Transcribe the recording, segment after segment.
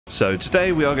So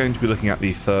today we are going to be looking at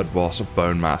the third boss of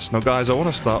Bonemass. Now guys, I want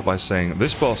to start by saying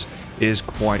this boss is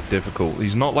quite difficult.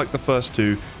 He's not like the first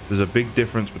two. There's a big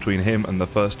difference between him and the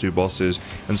first two bosses,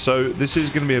 and so this is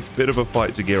going to be a bit of a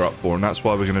fight to gear up for, and that's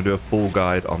why we're going to do a full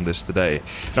guide on this today.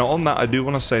 Now on that, I do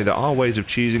want to say there are ways of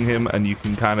cheesing him, and you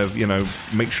can kind of, you know,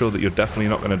 make sure that you're definitely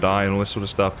not going to die and all this sort of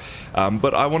stuff,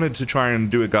 but I wanted to try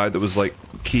and do a guide that was like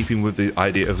keeping with the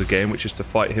idea of the game, which is to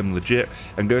fight him legit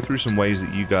and go through some ways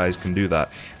that you guys can do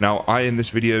that. Now I, in this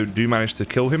video, do manage to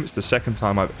kill him. It's the second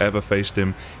time I've ever faced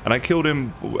him, and I killed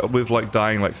him with like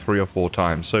dying like 3 or 4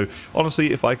 times. So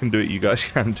honestly, if I can do it, you guys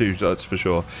can too, that's for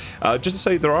sure. Just to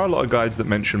say, there are a lot of guides that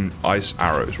mention ice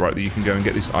arrows, right, that you can go and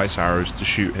get these ice arrows to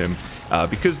shoot him,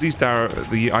 because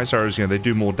the ice arrows, you know, they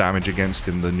do more damage against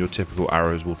him than your typical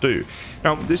arrows will do.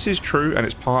 Now this is true, and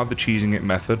it's part of the cheesing it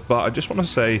method, but I just want to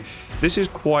say this is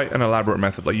quite an elaborate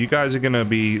method. Like, you guys are going to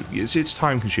be, it's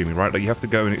time consuming, right? Like, you have to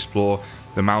go and explore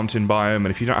the mountain biome, and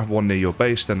if you don't have one near your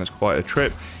base, then that's quite a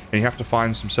trip, and you have to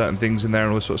find some certain things in there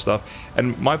and all this sort of stuff.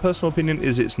 And my personal opinion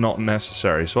is it's not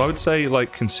necessary. So I would say,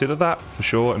 like, consider that for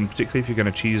sure, and particularly if you're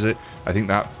going to cheese it, I think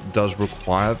that does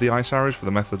require the ice arrows for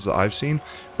the methods that I've seen.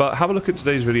 But have a look at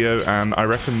today's video, and I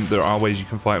reckon there are ways you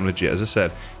can fight them legit. As I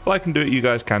said, if I can do it, you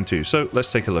guys can too. So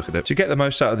let's take a look at it. To get the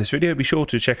most out of this video, be sure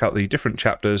to check out the different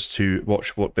chapters to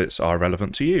watch what bits are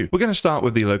relevant to you. We're going to start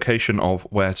with the location of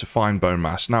where to find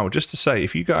Bonemass. Now, just to say,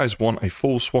 if you guys want a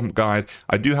full swamp guide,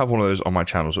 I do have one of those on my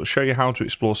channel. So it'll show you how to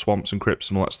explore swamps and crypts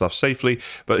and all that stuff safely.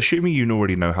 But assuming you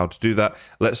already know how to do that,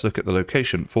 let's look at the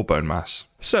location for Bonemass.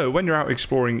 So when you're out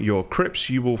exploring your crypts,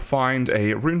 you will find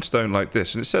a runestone like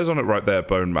this, and it says on it right there,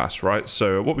 Bonemass, right?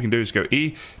 So what we can do is go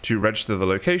E to register the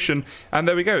location, and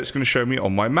there we go. It's going to show me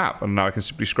on my map, and now I can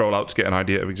simply scroll out to get an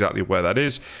idea of exactly where that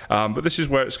is. But this is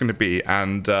where it's going to be,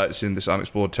 and it's in this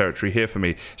unexplored territory here for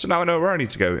me. So now I know where I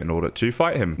need to go in order to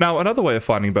fight him. Now, another way of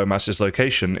finding Bonemass's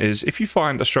location is if you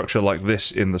find a structure like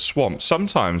this in the swamp,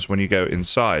 sometimes when you go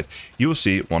inside, you'll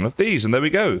see one of these, and there we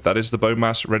go. That is the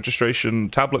Bonemass registration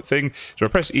tablet thing. So I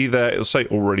press E there, it'll say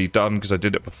already done because I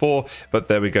did it before, but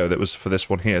there we go, that was for this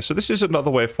one here. So this is another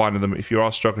way of finding them. If you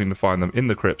are struggling to find them in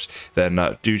the crypts, then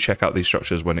do check out these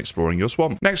structures when exploring your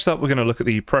swamp. Next up, we're going to look at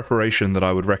the preparation that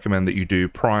I would recommend that you do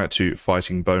prior to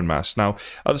fighting Bonemass. Now,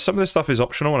 some of this stuff is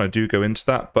optional, and I do go into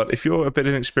that, but if you're a bit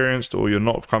inexperienced or you're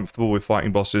not comfortable with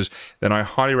fighting bosses, then I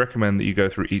highly recommend that you go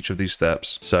through each of these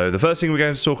steps. So the first thing we're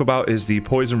going to talk about is the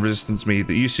poison resistance mead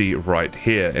that you see right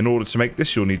here. In order to make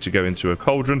this, you'll need to go into a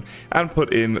cauldron and put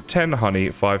in 10 honey,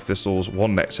 5 thistles,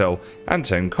 1 nectar, and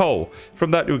 10 coal. From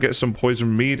that, you'll get some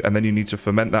poison mead, and then you need to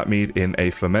ferment that mead in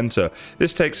a fermenter.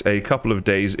 This takes a couple of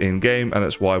days in game, and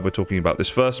that's why we're talking about this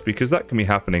first, because that can be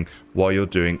happening while you're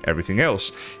doing everything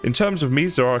else. In terms of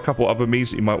meads, there are a couple other meads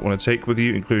that you might want to take with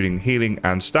you, including healing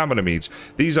and stamina meads.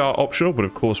 These are optional, but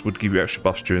of course would give you extra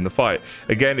buffs during the fight.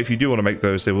 Again, if you do want to make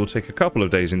those, they will take a couple of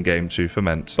days in game to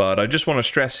ferment. But I just want to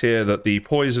stress here that the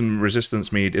poison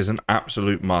resistance mead is an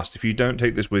absolute must. If you don't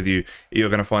take this with you, you're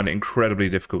going to find it incredibly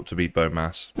difficult to beat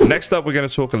Bonemass. Next up, we're going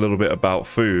to talk a little bit about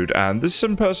food, and there's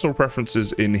some personal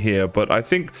preferences in here, but I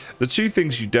think the two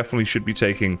things you definitely should be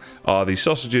taking are the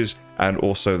sausages and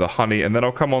also the honey, and then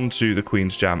I'll come on to the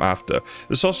Queen's Jam after.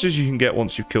 The sausages you can get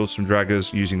once you've killed some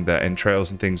draggers using their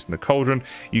entrails and things in the cauldron.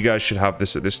 You guys should have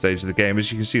this at this stage of the game.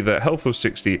 As you can see, the health of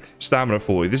 60, stamina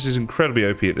 40. This is incredibly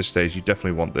OP at this stage. You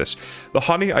definitely want this. The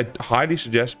honey I highly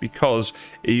suggest because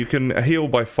you can heal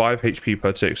by 5 HP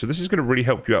per tick, so this is going to really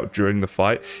help you out during the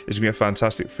fight. It's going to be a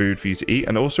fantastic food for you to eat,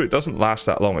 and also it doesn't last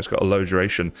that long. It's got a low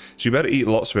duration, so you better eat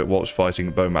lots of it whilst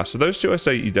fighting Bonemass. So those two I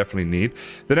say you definitely need.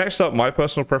 The next up, my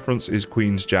personal preference is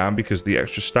Queen's Jam because the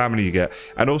extra stamina you get,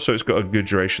 and also it's got a good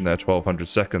duration there, 1200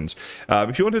 seconds.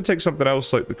 If you want to take something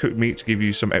else like the cooked meat to give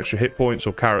you some extra hit points,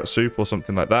 or carrot soup or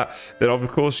something like that, then of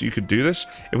course you could do this.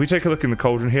 If we take a look in the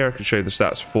cauldron here, I can show you the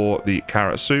stats for the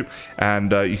carrot soup,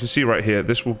 and you can see right here,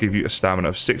 this will give you a stamina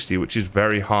of 60, which is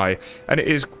very high, and it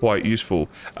is quite useful.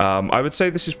 I would say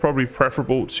this is probably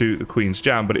preferable to the Queen's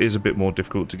Jam, but it is a bit more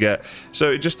difficult to get,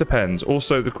 so it just depends.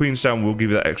 Also, the Queen's Jam will give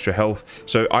you that extra health,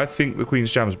 so I think the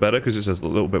Queen's Jam is better because it's a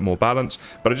little bit more balanced,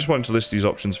 but I just wanted to list these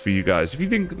options for you guys. If you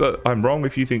think that I'm wrong,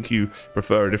 if you think you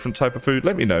prefer a different type of food,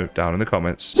 let me know down in the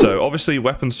comments. So obviously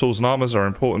weapons, tools, and armors are an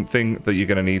important thing that you're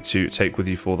going to need to take with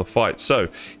you for the fight. So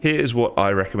here is what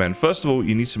I recommend. First of all,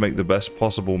 you need to make the best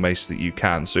possible mace that you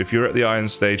can. So if you're at the iron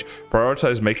stage,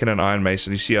 prioritize making an iron mace,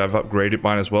 and you see I've upgraded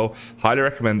mine as well. Highly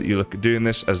recommend that you look at doing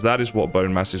this, as that is what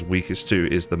Bonemass is weakest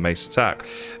to, is the mace attack.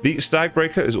 The stag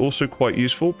breaker is also quite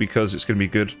useful because it's going to be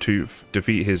good to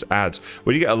defeat his adds.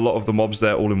 When you get a lot of the mobs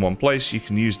there all in one place, you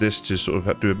can use this to sort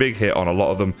of do a big hit on a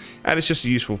lot of them, and it's just a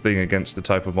useful thing against the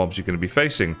type of mobs you're going to be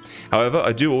facing. However,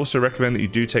 I do also recommend that you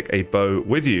do take a bow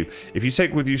with you. If you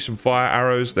take with you some fire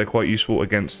arrows, they're quite useful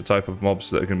against the type of mobs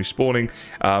that are going to be spawning,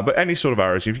 but any sort of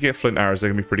arrows, if you get flint arrows, they're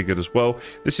going to be pretty good as well.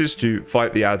 This is to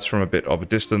fight the adds from a bit of a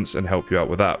distance and help you out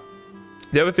with that.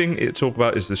 The other thing to talk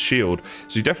about is the shield.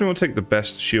 So you definitely want to take the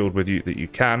best shield with you that you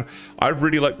can. I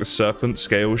really like the serpent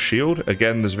scale shield.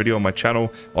 Again, there's a video on my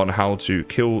channel on how to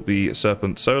kill the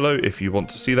serpent solo if you want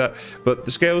to see that. But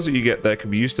the scales that you get there can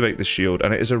be used to make the shield,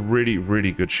 and it is a really,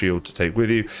 really good shield to take with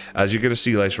you, as you're going to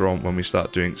see later on when we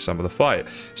start doing some of the fight.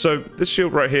 So this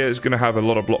shield right here is going to have a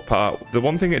lot of block power. The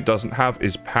one thing it doesn't have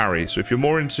is parry. So if you're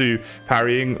more into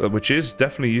parrying, which is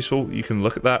definitely useful, you can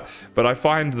look at that. But I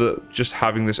find that just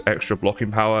having this extra blocking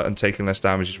power and taking less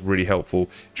damage is really helpful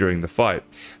during the fight.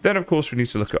 Then of course we need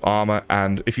to look at armor,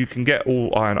 and if you can get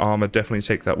all iron armor, definitely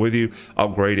take that with you.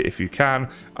 Upgrade it if you can.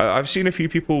 I've seen a few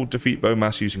people defeat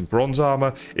Bonemass using bronze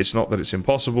armor. It's not that it's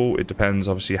impossible, it depends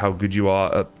obviously how good you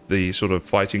are at the sort of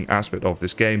fighting aspect of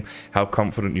this game, how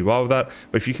confident you are with that.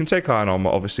 But if you can take iron armor,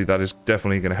 obviously that is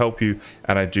definitely going to help you,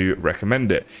 and I do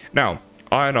recommend it. Now,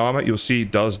 iron armor, you'll see,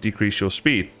 does decrease your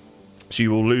speed. So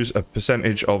you will lose a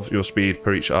percentage of your speed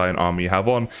per each iron armor you have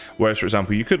on, whereas for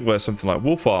example you could wear something like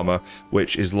wolf armor,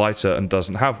 which is lighter and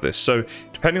doesn't have this. So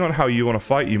depending on how you want to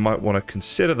fight, you might want to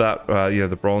consider that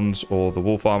the bronze or the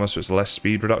wolf armor, so it's less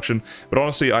speed reduction. But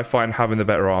honestly, I find having the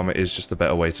better armor is just the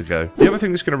better way to go. The other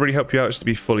thing that's going to really help you out is to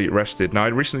be fully rested. Now, I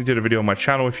recently did a video on my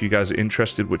channel, if you guys are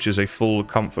interested, which is a full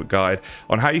comfort guide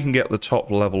on how you can get the top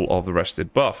level of the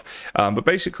rested buff. But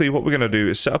basically what we're going to do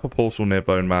is set up a portal near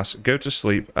Bonemass, go to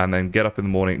sleep, and then get up in the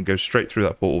morning and go straight through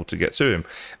that portal to get to him.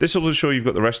 This will ensure you've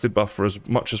got the rested buff for as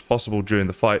much as possible during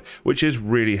the fight, which is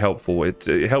really helpful. It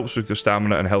helps with your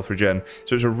stamina and health regen,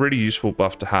 so it's a really useful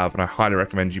buff to have, and I highly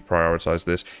recommend you prioritize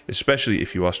this, especially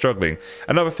if you are struggling.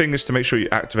 Another thing is to make sure you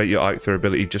activate your Eikthyr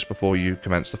ability just before you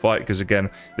commence the fight, because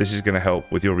again, this is going to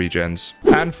help with your regens.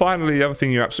 And finally, the other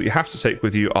thing you absolutely have to take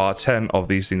with you are 10 of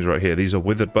these things right here. These are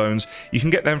withered bones. You can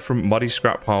get them from muddy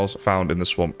scrap piles found in the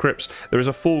swamp crypts. There is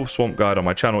a full swamp guide on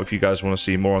my channel if you guys want to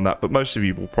see more on that, but most of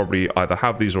you will probably either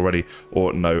have these already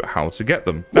or know how to get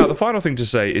them. Now, the final thing to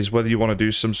say is whether you want to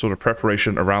do some sort of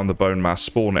preparation around the Bonemass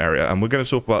spawn area, and we're going to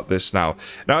talk about this now.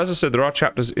 Now, as I said, there are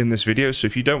chapters in this video, so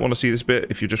if you don't want to see this bit,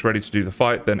 if you're just ready to do the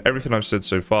fight, then everything I've said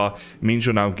so far means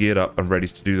you're now geared up and ready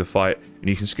to do the fight, and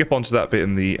you can skip onto that bit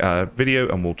in the video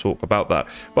and we'll talk about that.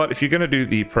 But if you're going to do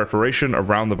the preparation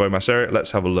around the Bonemass area,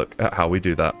 let's have a look at how we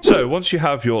do that. So once you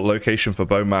have your location for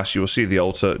Bonemass, you'll see the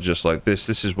altar just like this.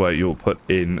 This is where you'll put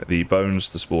in the bones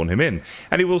to spawn him in,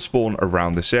 and he will spawn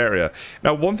around this area.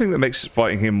 Now, one thing that makes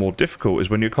fighting him more difficult is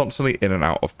when you're constantly in and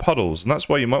out of puddles, and that's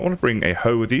why you might want to bring a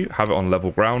hoe with you, have it on level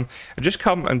ground, and just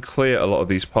come and clear a lot of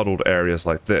these puddled areas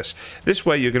like this. This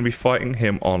way you're going to be fighting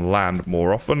him on land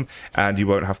more often, and you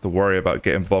won't have to worry about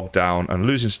getting bogged down and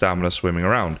losing stamina swimming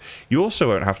around. You also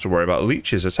won't have to worry about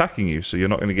leeches attacking you, so you're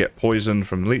not going to get poisoned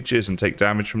from leeches and take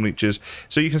damage from leeches,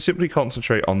 so you can simply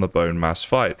concentrate on the Bonemass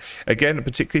fight. Again,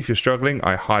 particularly if you're struggling,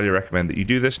 I highly recommend that you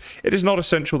do this. It is not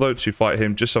essential though to fight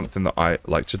him, just something that I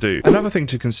like to do. Another thing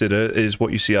to consider is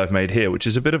what you see I've made here, which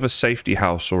is a bit of a safety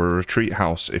house or a retreat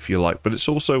house if you like, but it's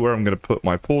also where I'm going to put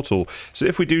my portal, so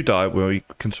if we do die, we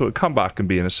can sort of come back and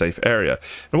be in a safe area.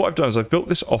 And what I've done is I've built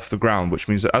this off the ground, which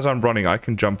means that as I'm running I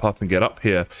can jump up and get up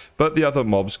here, but the other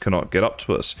mobs cannot get up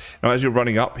to us. Now, as you're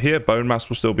running up here, Bonemass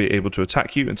will still be able to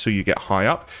attack you until you get high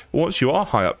up, but once you are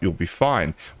high up you'll be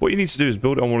fine. What you need to do is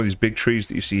build it on one of these big trees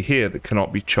that you see here that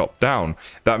cannot be chopped down.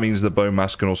 That means that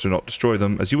Bonemass can also not destroy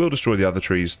them, as you will destroy the other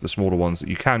trees, the smaller ones that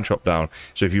you can chop down.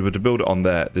 So if you were to build it on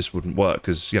there, this wouldn't work,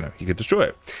 because, you know, you could destroy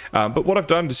it. But what I've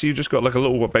done to see, you've just got like a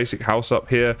little basic house up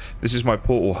here. This is my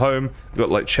portal home. I've got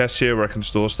like chests here where I can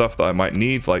store stuff that I might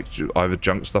need, like either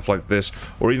junk stuff like this,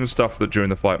 or even stuff that during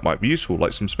the fight might be useful,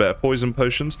 like some spare poison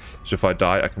potions, so if I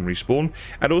die I can respawn.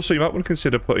 And also you might want to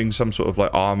consider putting some sort of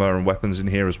like armor and weapons in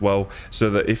here as well, so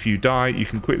that if you die you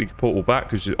can quickly portal back,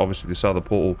 because obviously this other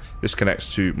portal, this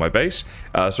connects to my base,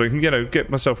 so I can, you know, get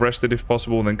myself rested if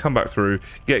possible, and then come back through,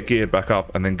 get geared back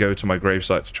up, and then go to my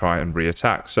gravesite to try and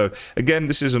re-attack. So again,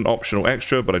 this is an optional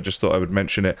extra, but I just thought I would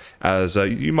mention it as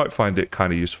you might find it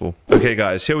kind of useful. Okay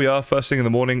guys, here we are, first thing in the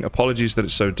morning. Apologies that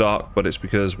it's so dark, but it's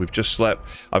because we've just slept.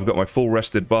 I've got my full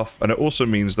rested buff, and it also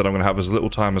means that I'm going to have as little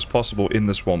time as possible in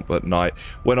the swamp at night,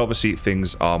 when obviously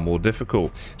things are more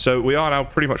difficult. So we are now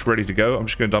pretty much ready to go. I'm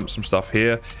just going to dump some stuff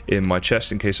here in my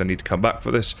chest in case I need to come back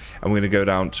for this, and we're going to go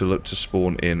down to look to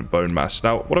spawn in Bonemass.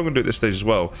 Now what I'm going to do at this stage as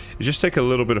well is just take a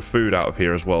little bit of food out of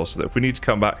here as well, so that if we need to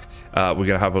come back, we're going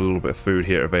to have a little bit of food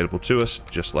here available to us,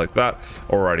 just like that.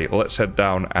 Alrighty, let's head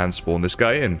down and spawn this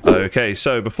guy in. Okay,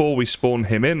 so before we spawn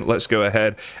him in, let's go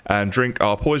ahead and drink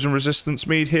our poison resistance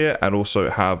mead here, and also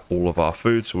have all of our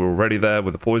food. So we're already there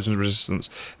with the poison resistance,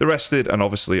 the rested, and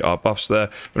obviously our buffs there.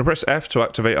 I'm going to press F to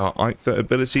activate our Eikther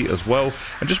ability as well.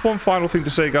 And just one final thing to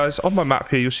say, guys, on my map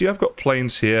here, you'll see I've got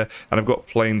plains here, and I've got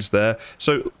plains there.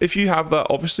 So if you have that,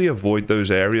 obviously avoid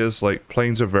those areas. Like,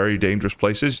 plains are very dangerous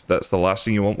places. That's the last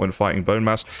thing you want when fighting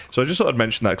Bonemass. So I just thought I'd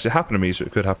mention that because it happened to me, so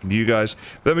it could happen to you guys.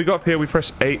 But then we got up here, we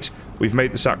press 8, we've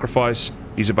made the sacrifice,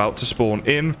 he's about to spawn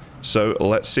in. So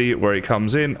let's see where he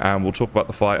comes in, and we'll talk about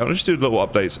the fight. I'll just do little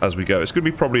updates as we go. It's going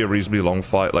to be probably a reasonably long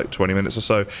fight, like 20 minutes or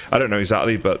so. I don't know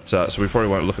exactly, but so we probably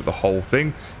won't look at the whole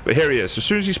thing. But here he is. So as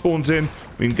soon as he spawns in,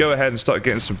 we can go ahead and start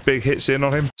getting some big hits in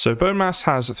on him. So Bonemass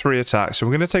has 3 attacks, so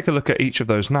we're going to take a look at each of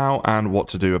those now and what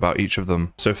to do about each of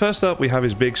them. So first up, we have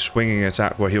his big swinging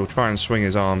attack where he'll try and swing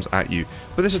his arms at you.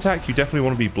 For this attack, you definitely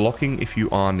want to be blocking if you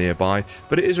are nearby,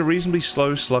 but it is a reasonably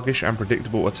slow, sluggish, and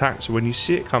predictable attack. So when you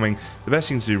see it coming, the best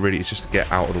thing to do really is just to get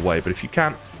out of the way. But if you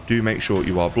can't, do make sure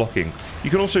you are blocking. You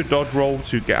can also dodge roll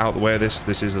to get out of the way of this.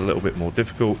 This is a little bit more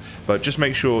difficult, but just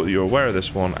make sure that you're aware of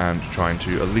this one and trying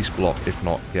to at least block, if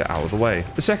not get out of the way.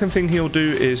 The second thing he'll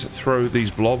do is throw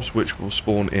these blobs, which will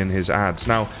spawn in his ads.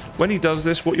 Now when he does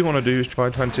this, what you want to do is try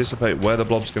to anticipate where the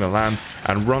blob's going to land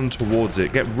and run towards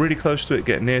it. Get really close to it,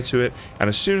 get near to it, and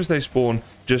as soon as they spawn,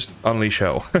 just unleash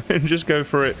hell and just go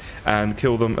for it and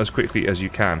kill them as quickly as you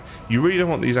can. You really don't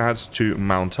want these ads to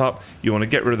mount up. You want to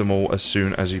get rid of them all as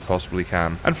soon as you possibly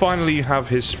can. And finally, you have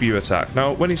his spew attack.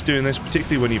 Now when he's doing this,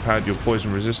 particularly when you've had your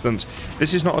poison resistance,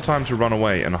 this is not a time to run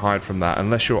away and hide from that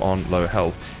unless you're on low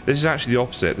health. This is actually the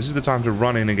opposite. This is the time to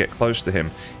run in and get close to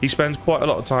him. He spends quite a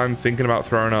lot of time thinking about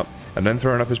throwing up and then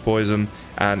throwing up his poison,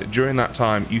 and during that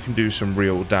time you can do some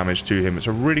real damage to him. It's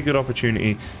a really good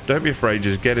opportunity. Don't be afraid,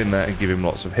 just get in there and give him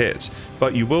lots of hits.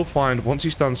 But you will find once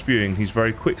he's done spewing, he's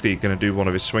very quickly going to do one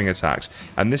of his swing attacks,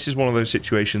 and this is one of those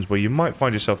situations where you might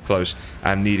find yourself close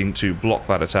and needing to block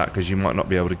that attack because you might not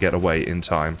be able to get away in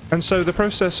time. And so the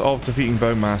process of defeating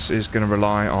Bonemass is going to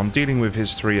rely on dealing with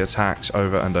his 3 attacks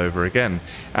over and over again,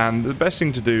 and the best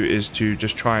thing to do is to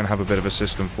just try and have a bit of a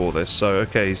system for this. So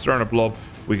okay, he's throwing a blob,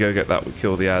 we go get that, we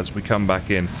kill the ads, we come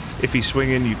back in. If he's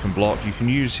swinging, you can block. You can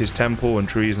use his temple and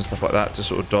trees and stuff like that to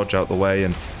sort of dodge out the way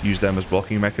and use them as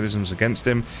blocking mechanisms against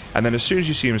him. And then as soon as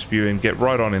you see him spewing, get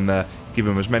right on in there, give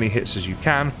him as many hits as you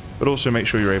can, but also make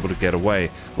sure you're able to get away.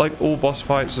 Like all boss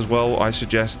fights as well, I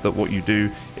suggest that what you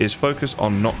do is focus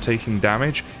on not taking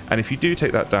damage, and if you do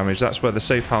take that damage, that's where the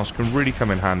safe house can really come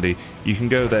in handy. You can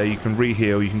go there, you can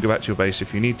re-heal, you can go back to your base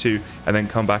if you need to, and then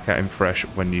come back at him fresh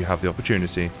when you have the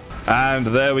opportunity. And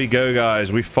there we go,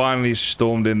 guys. We finally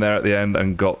stormed in there at the end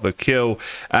and got the kill.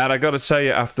 And I gotta tell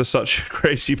you, after such a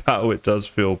crazy battle, it does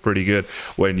feel pretty good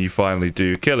when you finally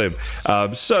do kill him.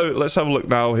 So let's have a look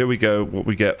now. Here we go, what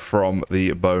we get from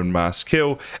the Bonemass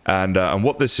kill, and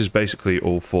what this is basically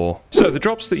all for. So the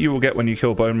drops that you will get when you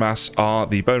kill Bonemass are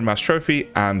the Bonemass trophy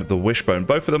and the wishbone.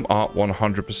 Both of them are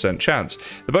 100% chance.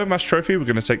 The Bonemass trophy we're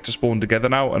going to take to spawn together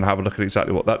now and have a look at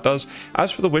exactly what that does.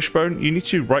 As for the wishbone, you need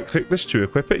to right click this to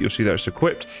equip it. You'll see that it's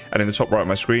equipped, and in the top right of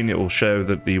my screen it will show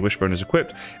that the wishbone is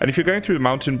equipped. And if you're going through the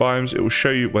mountain biomes, it will show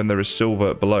you when there is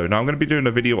silver below. Now I'm going to be doing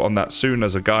a video on that soon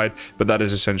as a guide, but that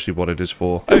is essentially what it is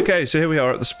for. Okay, so here we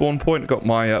are at the spawn point. Got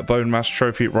my Bonemass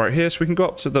trophy right here, so we can go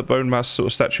up to the Bonemass sort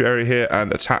of statue area here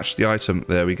and attach the item.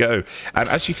 There we go. And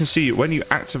as you can see, when you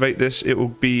activate this, it will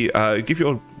be give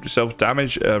yourself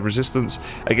damage resistance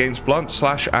against blunt,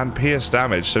 slash, and pierce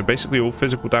damage. So basically all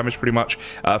physical damage pretty much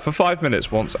for 5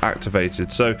 minutes once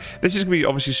activated. So this is going to be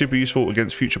obviously super useful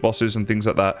against future bosses and things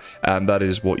like that, and that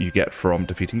is what you get from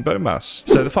defeating Bonemass.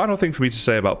 So the final thing for me to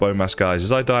say about Bonemass, guys,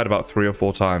 is I died about 3 or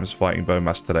 4 times fighting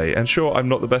Bonemass today, and sure, I'm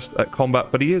not the best at combat,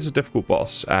 but he is a difficult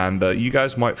boss, and you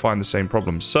guys might find the same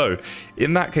problems. So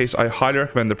in that case, I highly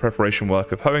recommend the preparation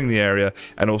work of hoeing the area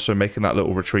and also making that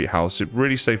little retreat house. It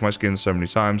really saved my skin so many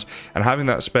times, and having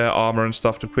that spare armor and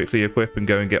stuff to quickly equip and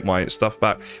go and get my stuff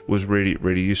back was really,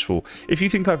 really useful. If you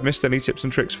think I've missed any tips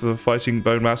and tricks for fighting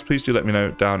Bonemass, please do let me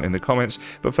know down in the comments.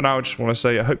 But for now, I just want to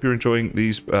say I hope you're enjoying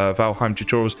these Valheim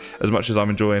tutorials as much as I'm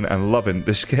enjoying and loving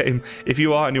this game. If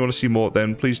you are and you want to see more,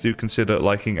 then please do consider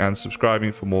liking and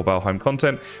subscribing for more Valheim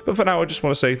content. But for now, I just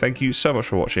want to say thank you so much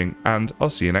for watching, and I'll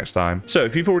see you next time. So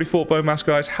if you've already fought Bonemass,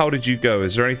 guys, how did you go?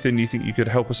 Is there anything you think you could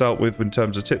help us out with in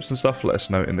terms of tips and stuff? Let us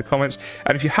know in the comments.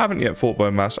 And if you haven't yet fought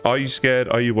Bonemass, are you scared?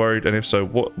 Are you worried? And if so,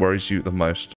 what worries you the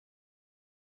most?